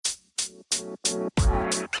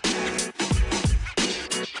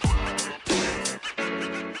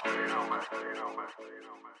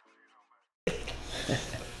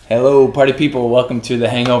Hello, party people. Welcome to the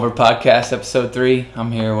Hangover Podcast, episode 3.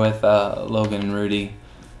 I'm here with Logan and Rudy.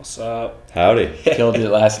 What's up? Howdy. Killed it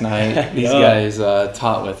last night. These guys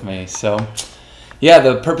taught with me. So, yeah,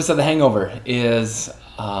 the purpose of the Hangover is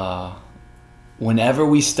whenever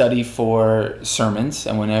we study for sermons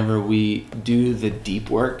and whenever we do the deep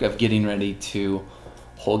work of getting ready to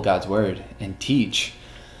hold God's Word and teach,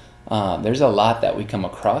 there's a lot that we come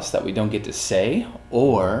across that we don't get to say,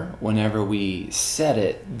 or whenever we said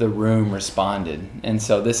it, the room responded. And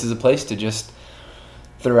so this is a place to just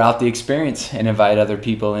throw out the experience and invite other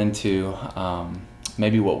people into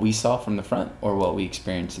maybe what we saw from the front or what we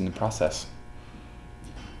experienced in the process.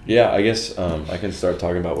 Yeah, I guess I can start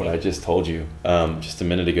talking about what I just told you just a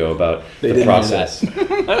minute ago about They the didn't process. hear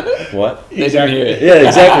that. What? They didn't hear it. Yeah,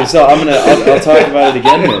 exactly. So I'll talk about it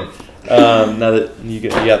again here. Now that you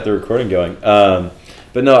got the recording going.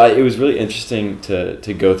 But no, it was really interesting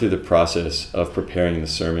to go through the process of preparing the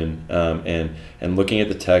sermon and looking at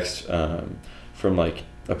the text from like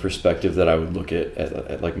a perspective that I would look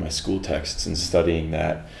at like my school texts and studying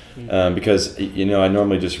that. Because, I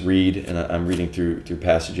normally just read and I'm reading through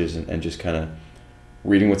passages and just kind of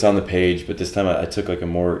reading what's on the page. But this time I took like a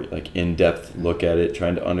more like in-depth look at it,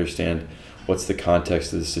 trying to understand what's the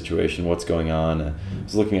context of the situation, what's going on. I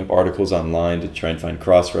was looking up articles online to try and find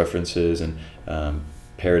cross-references and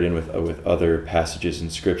pair it in with other passages in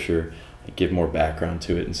Scripture, give more background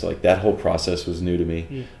to it. And so like that whole process was new to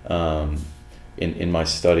me in my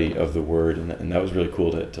study of the Word, and that was really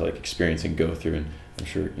cool to like experience and go through. And I'm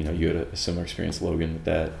sure you had a similar experience, Logan, with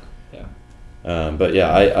that. Yeah. But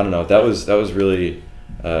yeah, I don't know. That was really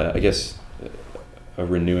I guess a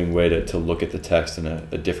renewing way to look at the text and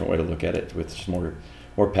a different way to look at it with just more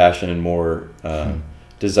passion and more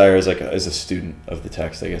desire as a student of the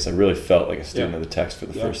text. I guess I really felt like a student of the text for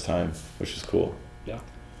the first time, which is cool. Yeah,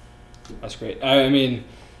 that's great. I mean,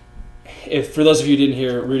 if for those of you who didn't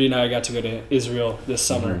hear, Rudy and I got to go to Israel this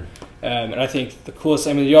summer, and I think the coolest.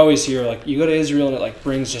 I mean, you always hear like you go to Israel and it like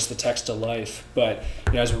brings just the text to life. But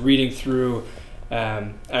as we're reading through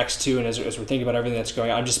Acts 2, and as we're thinking about everything that's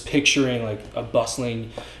going on, I'm just picturing like a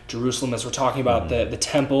bustling Jerusalem as we're talking about the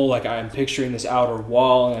temple. Like I'm picturing this outer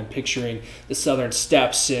wall, and I'm picturing the southern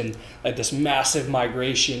steps and like this massive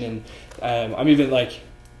migration. And I'm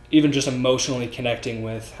even just emotionally connecting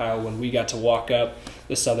with how when we got to walk up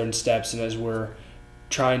the southern steps, and as we're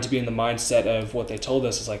trying to be in the mindset of what they told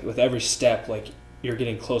us, is like with every step, like you're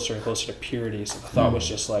getting closer and closer to purity. So the thought was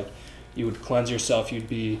just like you would cleanse yourself, you'd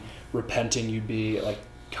be repenting, you'd be like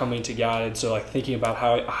coming to God. And so like thinking about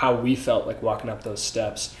how we felt like walking up those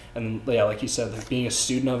steps, and yeah, like you said, like being a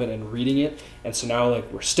student of it and reading it. And so now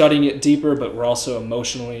like we're studying it deeper, but we're also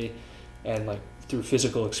emotionally and like through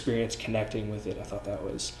physical experience connecting with it. I thought that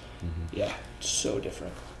was so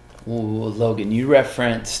different. Well, Logan, you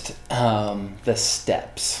referenced the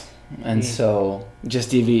steps. And so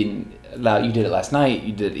just even you did it last night,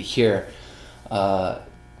 you did it here.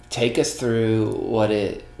 Take us through what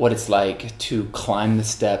it's like to climb the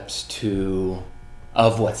steps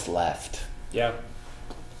of what's left. Yeah,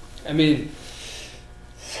 I mean,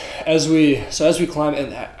 as we climb,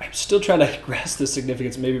 and I'm still trying to grasp the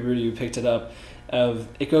significance. Maybe Rudy, you picked it up. Of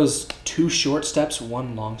it goes 2 short steps,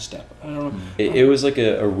 1 long step. I don't know. It was like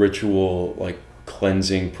a ritual like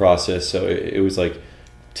cleansing process. So it was like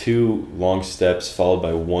 2 long steps followed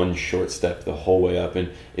by 1 short step the whole way up.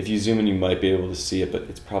 And if you zoom in, you might be able to see it, but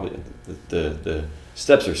it's probably the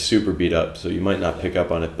steps are super beat up, so you might not pick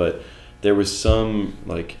up on it. But there was some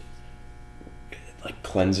like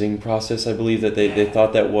cleansing process, I believe, that they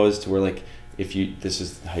thought that was to where like this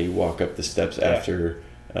is how you walk up the steps after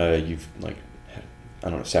you've like I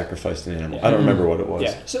don't know, sacrificed an animal. I don't remember what it was.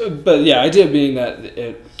 Yeah. So, but yeah, idea being that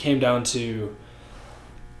it came down to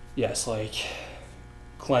like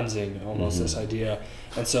cleansing, almost this idea.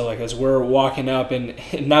 And so like as we're walking up, and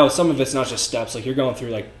now some of it's not just steps, like you're going through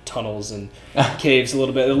like tunnels and caves a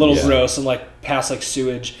little gross, and like past like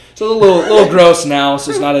sewage, so a little gross now, so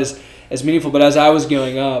it's not as meaningful. But as I was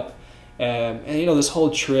going up, and this whole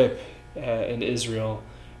trip in Israel,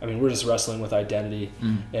 I mean, we're just wrestling with identity,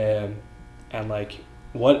 and like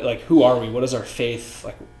who are we? What is our faith?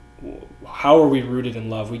 Like how are we rooted in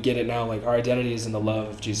love? We get it now, like our identity is in the love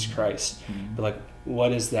of Jesus Christ. But like what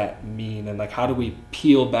does that mean? And like how do we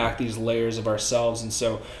peel back these layers of ourselves? And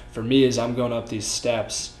so for me, as I'm going up these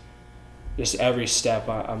steps, just every step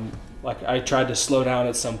I'm like, I tried to slow down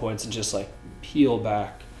at some points and just like peel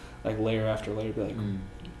back like layer after layer, be like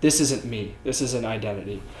this isn't me, this isn't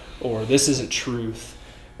identity, or this isn't truth,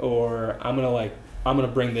 or I'm gonna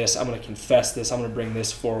bring this, I'm gonna confess this, I'm gonna bring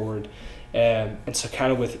this forward. And so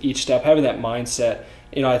kind of with each step, having that mindset,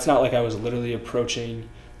 it's not like I was literally approaching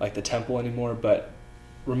like the temple anymore, but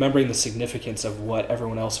remembering the significance of what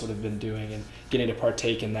everyone else would have been doing and getting to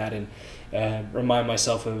partake in that, and remind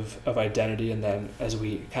myself of identity. And then as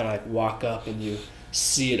we kind of like walk up and you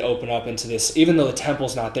see it open up into this, even though the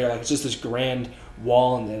temple's not there, like it's just this grand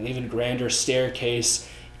wall and an even grander staircase.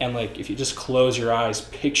 And like if you just close your eyes,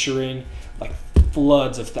 picturing like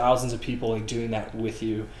floods of thousands of people like doing that with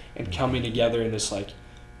you and coming together in this like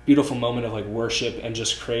beautiful moment of like worship and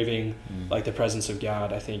just craving like the presence of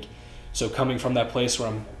God. I think so, coming from that place where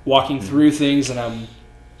I'm walking through things and I'm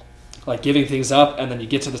like giving things up, and then you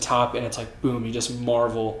get to the top and it's like boom, you just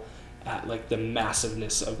marvel at like the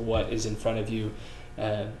massiveness of what is in front of you,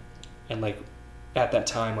 and like at that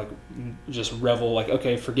time like just revel, like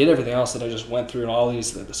okay, forget everything else that I just went through and all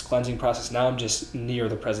this cleansing process. Now I'm just near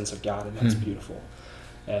the presence of God, and that's beautiful.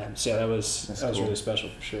 So yeah, that was cool. Really special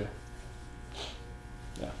for sure.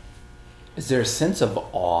 Yeah. Is there a sense of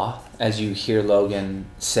awe as you hear Logan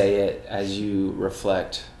say it, as you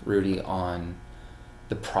reflect, Rudy, on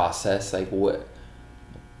the process? Like what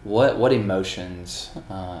emotions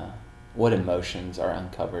are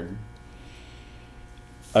uncovered?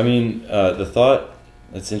 I mean, the thought,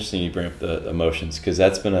 it's interesting you bring up the emotions, because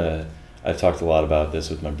that's been I've talked a lot about this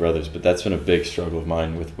with my brothers, but that's been a big struggle of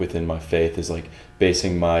mine within my faith, is like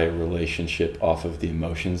basing my relationship off of the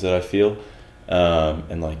emotions that I feel.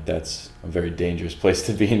 And like that's a very dangerous place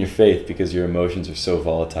to be in your faith, because your emotions are so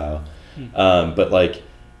volatile. But like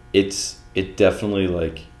it definitely,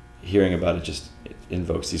 like hearing about it just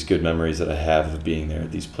invokes these good memories that I have of being there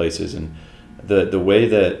at these places. And the way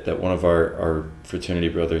that one of our fraternity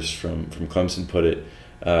brothers from Clemson put it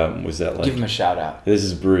was that, like, give him a shout out. This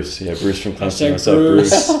is Bruce. Yeah, Bruce from Clemson. What's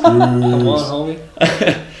Bruce. up, Bruce? Come on,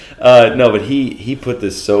 homie. No, but he put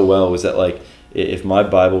this so well, was that like, if my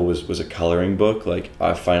Bible was a coloring book, like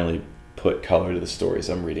I finally put color to the stories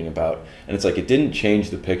I'm reading about. And it's like, it didn't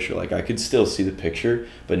change the picture. Like I could still see the picture,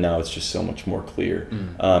 but now it's just so much more clear.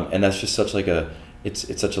 And that's just such like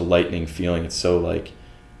it's such a lightening feeling. It's so like,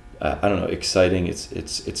 I don't know, exciting.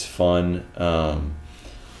 It's fun. And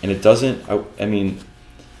it doesn't, I mean,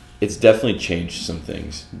 it's definitely changed some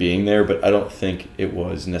things being there, but I don't think it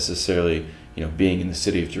was necessarily, being in the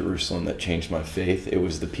city of Jerusalem that changed my faith. It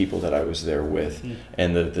was the people that I was there with,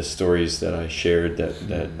 and the stories that I shared,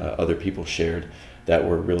 that other people shared, that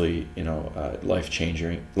were really, life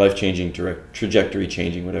changing, trajectory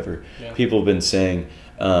changing, whatever people have been saying.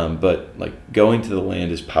 But like going to the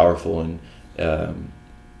land is powerful, and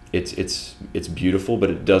it's beautiful,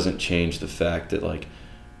 but it doesn't change the fact that like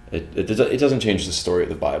it doesn't change the story of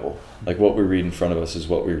the Bible. Like what we read in front of us is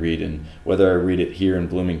what we read, and whether I read it here in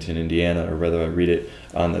Bloomington, Indiana, or whether I read it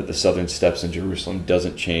on the southern steps in Jerusalem,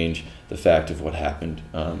 doesn't change the fact of what happened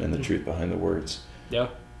and the truth behind the words. Yeah.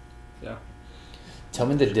 Tell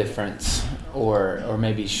me the difference, or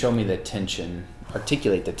maybe show me the tension,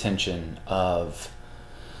 articulate the tension of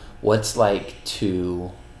what's like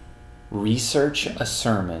to research a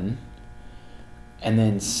sermon and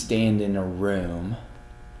then stand in a room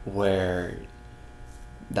where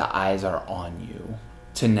the eyes are on you,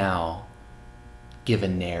 to now give a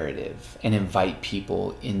narrative and invite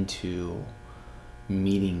people into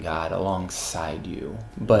meeting God alongside you,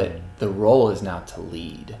 but the role is now to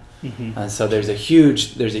lead. So there's a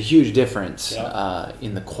huge difference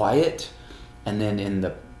in the quiet and then in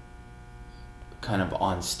the kind of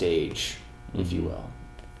on stage, if you will.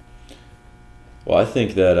 Well, I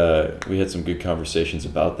think that we had some good conversations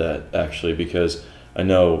about that, actually, because I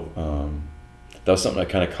know that was something I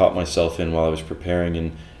kind of caught myself in while I was preparing,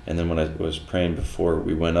 and then when I was praying before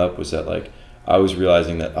we went up, was that like I was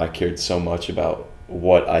realizing that I cared so much about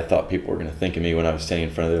what I thought people were going to think of me when I was standing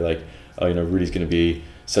in front of them. Like, oh, Rudy's going to be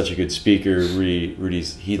such a good speaker. He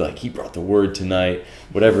brought the word tonight.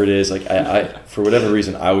 Whatever it is, like I for whatever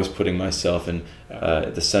reason, I was putting myself in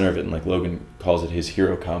at the center of it, and like Logan calls it his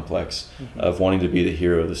hero complex of wanting to be the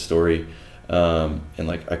hero of the story. And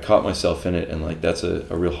like I caught myself in it, and like that's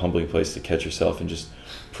a real humbling place to catch yourself, and just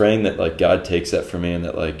praying that like God takes that from me, and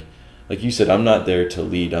that like you said, I'm not there to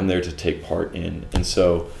lead, I'm there to take part in. And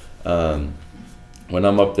so when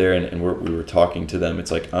I'm up there and we were talking to them,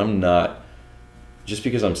 it's like I'm not, just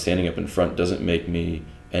because I'm standing up in front doesn't make me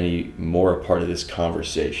any more a part of this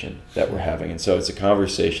conversation that we're having. And so it's a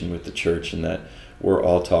conversation with the church, and that we're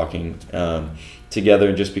all talking together.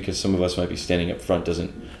 And just because some of us might be standing up front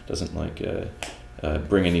doesn't like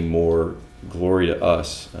bring any more glory to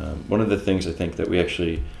us. One of the things I think that we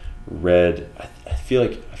actually read, I feel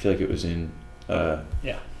like it was in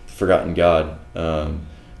Forgotten God,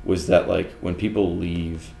 was that like when people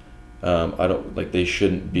leave, I don't like they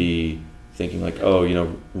shouldn't be thinking like, oh, you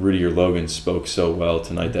know, Rudy or Logan spoke so well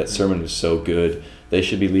tonight. That sermon was so good. They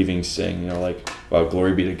should be leaving saying, you know, like, wow,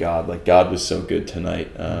 glory be to God. Like God was so good tonight.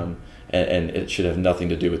 And it should have nothing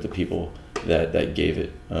to do with the people that gave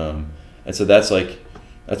it. And so that's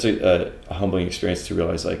a humbling experience to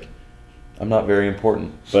realize like, I'm not very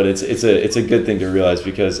important, but it's a good thing to realize,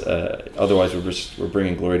 because otherwise we're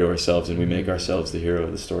bringing glory to ourselves and we make ourselves the hero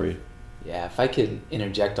of the story. Yeah, if I could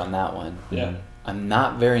interject on that one. Yeah. I'm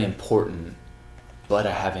not very important, but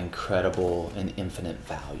I have incredible and infinite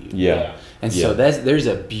value. Yeah. And so there's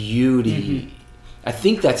a beauty. I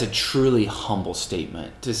think that's a truly humble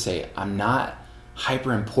statement to say, I'm not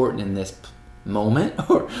hyper important in this moment,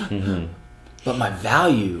 but my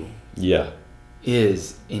value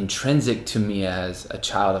is intrinsic to me as a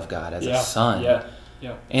child of God, as a son.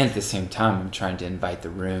 Yeah. And at the same time, I'm trying to invite the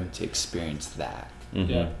room to experience that.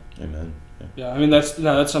 Yeah. Amen. Yeah, I mean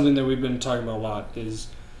that's something that we've been talking about a lot, is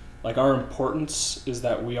like our importance is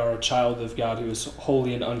that we are a child of God who is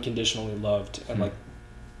wholly and unconditionally loved, and like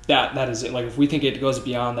that is it. Like if we think it goes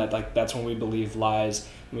beyond that, like that's when we believe lies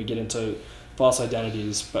and we get into false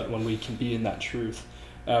identities. But when we can be in that truth.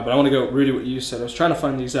 But I want to go, Rudy, what you said. I was trying to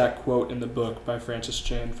find the exact quote in the book by Francis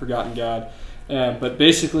Chan, Forgotten God. But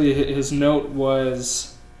basically his note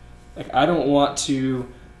was like, I don't want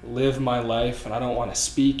to live my life, and I don't want to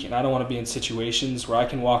speak, and I don't want to be in situations where I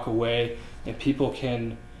can walk away and people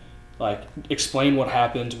can like explain what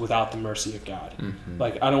happened without the mercy of God.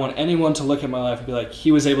 Like I don't want anyone to look at my life and be like,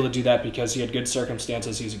 he was able to do that because he had good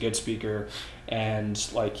circumstances, he's a good speaker,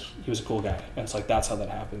 and like he was a cool guy. And it's like that's how that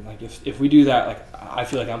happened. Like if we do that, like I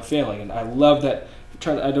feel like I'm failing. And I love that.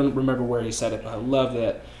 I don't remember where he said it, but I love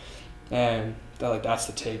that. And that, like that's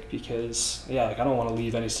the take, because like I don't want to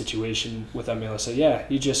leave any situation with them being able to say,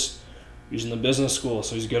 he's in the business school,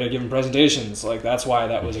 so he's good at giving presentations. Like that's why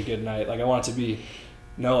that was a good night. Like I want it to be,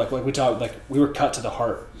 like we talked, like we were cut to the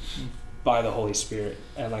heart by the Holy Spirit,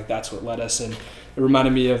 and like that's what led us. And it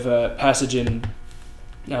reminded me of a passage in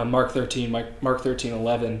Mark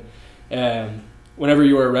 13:11. Whenever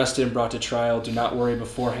you are arrested and brought to trial, do not worry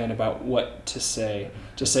beforehand about what to say.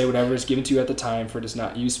 Just say whatever is given to you at the time, for it is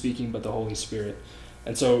not you speaking, but the Holy Spirit.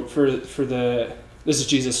 And so this is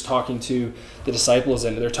Jesus talking to the disciples,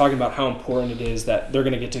 and they're talking about how important it is that they're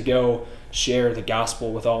going to get to go share the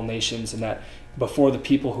gospel with all nations, and that before the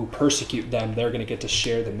people who persecute them, they're going to get to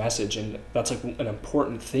share the message. And that's like an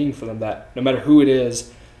important thing for them, that no matter who it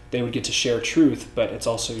is, they would get to share truth, but it's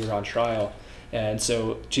also you're on trial. And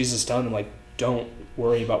so Jesus is telling them, like, don't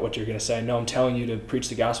worry about what you're going to say. No, I'm telling you to preach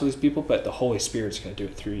the gospel to these people, but the Holy Spirit's going to do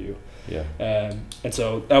it through you. Yeah. And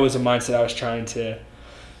so that was a mindset I was trying to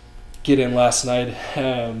get in last night.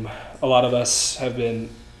 A lot of us have been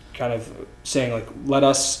kind of saying, like, let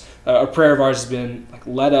us, a prayer of ours has been, like,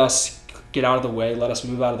 let us get out of the way, let us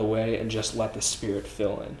move out of the way, and just let the Spirit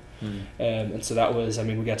fill in. And so that was,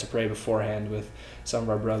 we got to pray beforehand with some of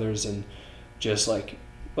our brothers, and just like,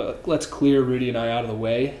 let's clear Rudy and I out of the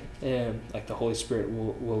way, and like the Holy Spirit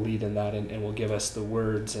will lead in that, and will give us the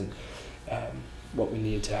words and what we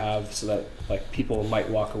need to have, so that like people might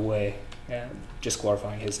walk away just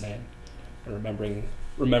glorifying His name and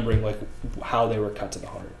remembering like how they were cut to the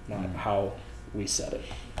heart, not how we said it.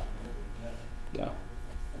 Yeah.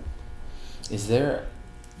 Is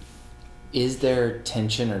there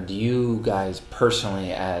tension, or do you guys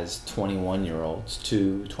personally, as 21-year-olds,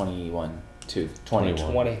 20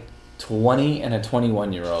 and a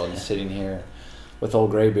 21-year-old sitting here with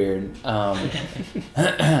old graybeard,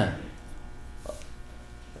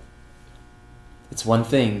 it's one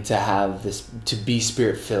thing to have this, to be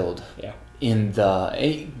Spirit filled,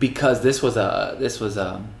 because this was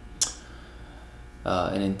an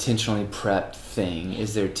intentionally prepped thing.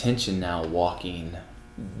 Is there tension now walking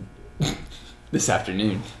this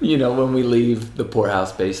afternoon, when we leave the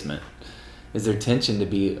poorhouse basement? Is there tension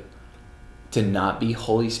to not be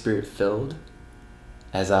Holy Spirit filled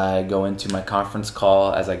as I go into my conference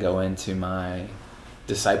call, as I go into my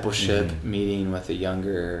discipleship meeting with a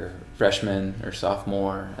younger freshman or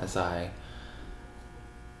sophomore, as I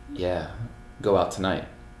go out tonight?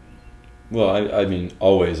 Well, I mean,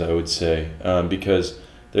 always, I would say, because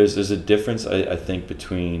there's a difference, I think,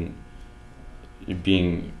 between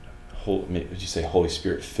being, would you say, Holy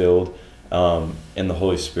Spirit filled, and the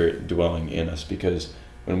Holy Spirit dwelling in us. Because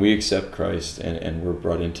when we accept Christ and we're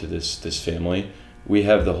brought into this family, we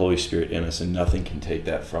have the Holy Spirit in us, and nothing can take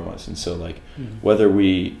that from us. And so, like, whether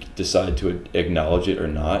we decide to acknowledge it or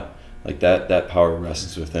not, like that power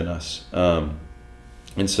rests within us.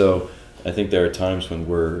 And so I think there are times when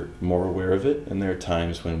we're more aware of it, and there are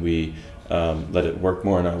times when we let it work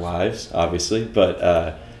more in our lives, obviously,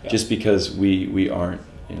 but just because we aren't,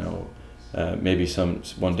 maybe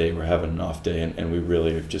one day we're having an off day and we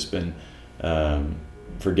really have just been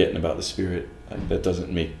forgetting about the Spirit. That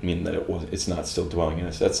doesn't mean that it's not still dwelling in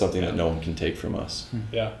us. That's something that no one can take from us.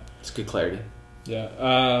 Yeah, it's good clarity.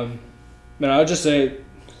 Yeah, man, I would just say,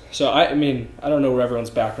 so I don't know where everyone's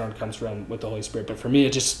background comes from with the Holy Spirit, but for me,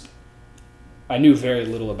 I knew very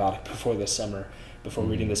little about it before this summer, before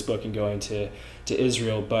reading this book and going to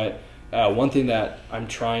Israel. But one thing that I'm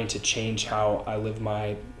trying to change how I live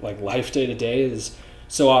my life day to day is,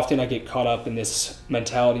 so often I get caught up in this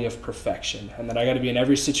mentality of perfection, and that I got to be in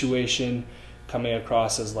every situation coming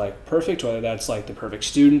across as perfect, whether that's the perfect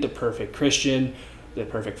student, the perfect Christian, the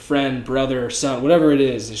perfect friend, brother, son, whatever it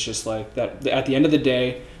is. It's just that at the end of the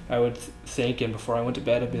day, I would think, and before I went to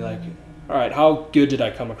bed, I'd be like, all right, how good did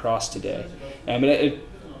I come across today? I mean,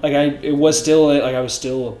 I was still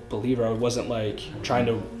a believer. I wasn't trying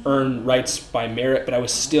to earn rights by merit, but I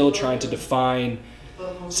was still trying to define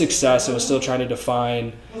success. I was still trying to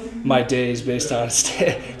define my days based on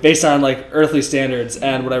earthly standards.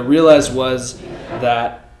 And what I realized was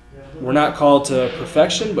that we're not called to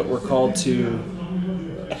perfection, but we're called to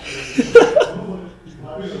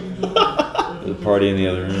the party in the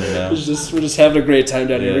other room now. We're just having a great time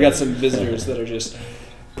down here. We got some visitors that are just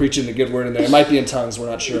preaching the good word in there. It might be in tongues. We're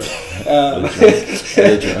not sure. Too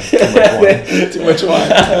much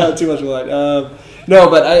wine. Too much wine. No,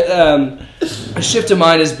 but a shift of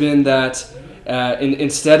mine has been that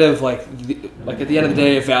instead of at the end of the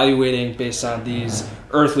day evaluating based on these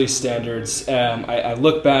earthly standards, I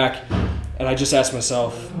look back and I just ask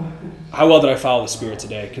myself, how well did I follow the Spirit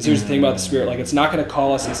today? Because here's the thing about the Spirit, it's not going to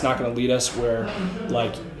call us, and it's not going to lead us where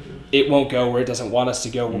it won't go where it doesn't want us to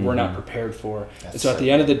go, where we're not prepared for. And so at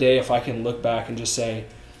the end of the day, if I can look back and just say,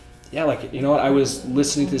 yeah, you know what, I was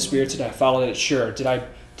listening to the Spirit today, I followed it, sure. Did I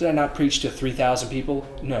not preach to 3,000 people?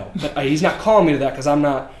 No. But he's not calling me to that because I'm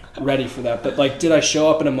not ready for that. But did I show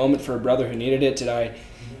up in a moment for a brother who needed it? Did I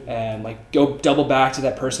go double back to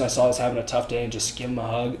that person I saw was having a tough day and just give him a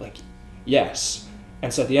hug? Yes.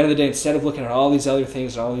 And so at the end of the day, instead of looking at all these other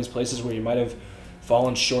things and all these places where you might have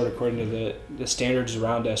fallen short according to the standards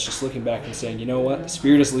around us, just looking back and saying, you know what, the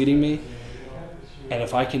Spirit is leading me, and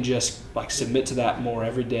if I can just submit to that more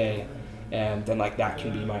every day, and then that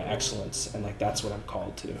can be my excellence, and that's what I'm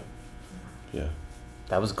called to. Yeah,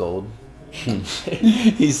 that was gold.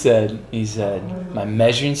 He said, my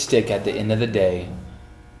measuring stick at the end of the day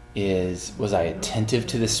was I attentive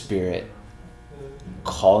to the Spirit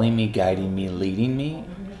calling me, guiding me, leading me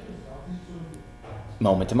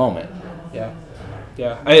moment to moment. Yeah.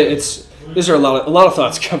 These are a lot of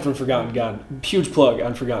thoughts come from Forgotten God. Huge plug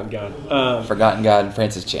on Forgotten God. Forgotten God and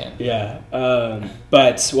Francis Chan. Yeah.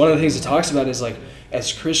 But one of the things it talks about is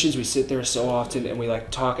as Christians, we sit there so often and we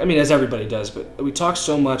talk, as everybody does, but we talk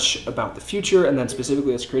so much about the future, and then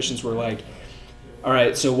specifically as Christians, we're all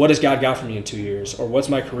right, so what has God got for me in 2 years? Or what's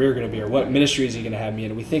my career going to be? Or what ministry is he going to have me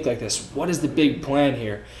in? And we think this, what is the big plan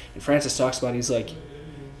here? And Francis talks about, he's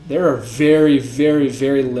there are very, very,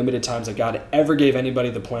 very limited times that God ever gave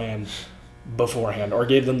anybody the plan beforehand or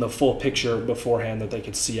gave them the full picture beforehand that they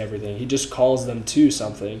could see everything. He just calls them to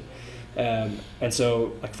something. And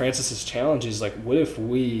so Francis's challenge is what if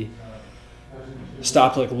we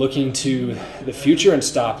stop looking to the future and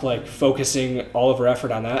stop focusing all of our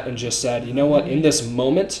effort on that and just said, you know what, in this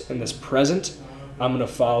moment, in this present, I'm going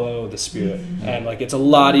to follow the Spirit. And it's a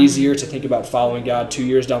lot easier to think about following God 2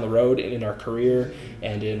 years down the road in our career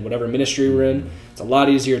and in whatever ministry we're in. It's a lot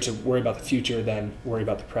easier to worry about the future than worry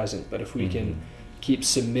about the present. But if we can keep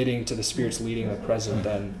submitting to the Spirit's leading in the present,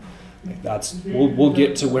 then we'll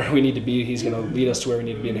get to where we need to be. He's going to lead us to where we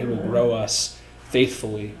need to be, and he will grow us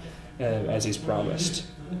faithfully as he's promised.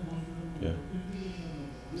 Yeah.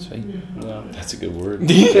 Sweet. Yeah. That's a good word.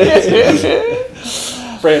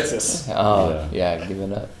 Francis. Oh, yeah, give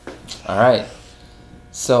it up. All right.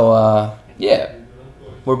 So,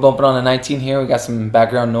 we're bumping on a 19 here. We got some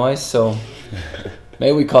background noise, so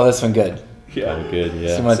maybe we call this one good. Yeah, good.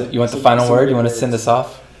 Yeah. So you want the final word? You want to send us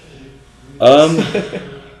off?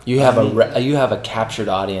 You have a captured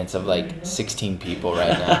audience of 16 people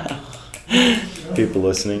right now. People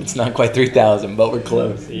listening. It's not quite 3,000, but we're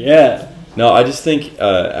close. Yeah. No, I just think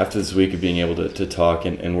after this week of being able to talk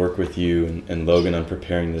and work with you and Logan on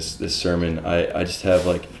preparing this sermon, I just have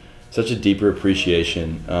such a deeper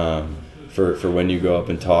appreciation for when you go up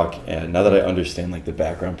and talk. And now that I understand the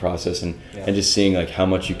background process and just seeing how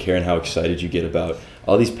much you care and how excited you get about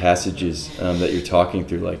all these passages that you're talking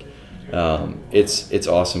through, it's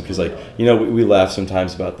awesome because like we laugh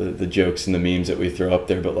sometimes about the jokes and the memes that we throw up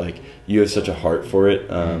there, but like you have such a heart for it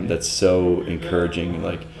that's so encouraging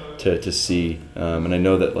like to see, and I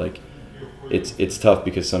know that like it's tough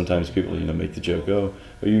because sometimes people make the joke, oh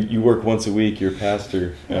you work once a week, you're a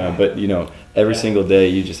pastor, but every single day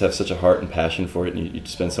you just have such a heart and passion for it, and you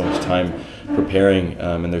spend so much time preparing,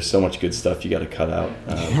 and there's so much good stuff you got to cut out.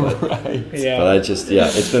 Right. But I just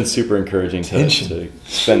it's been super encouraging to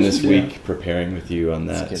spend this week preparing with you on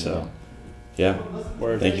that. So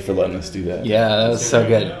thank you for letting us do that. Yeah, that was so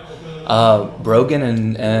good.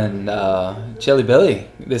 Brogan and Chili Billy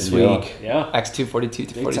this week. Yeah. Acts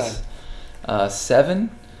 2:42-47.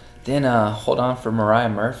 Then hold on for Mariah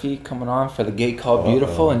Murphy coming on for The Gate Called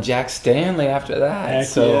Beautiful, and Jack Stanley after that. Heck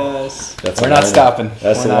so yes. we're not stopping.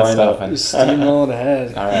 That's we're not stopping. Steamrolling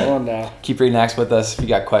ahead. All right. Come on now. Keep reading Acts with us. If you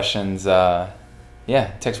got questions,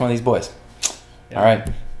 text one of these boys. Yeah. All right.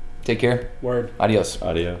 Take care. Word. Adios.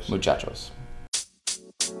 Adios. Muchachos.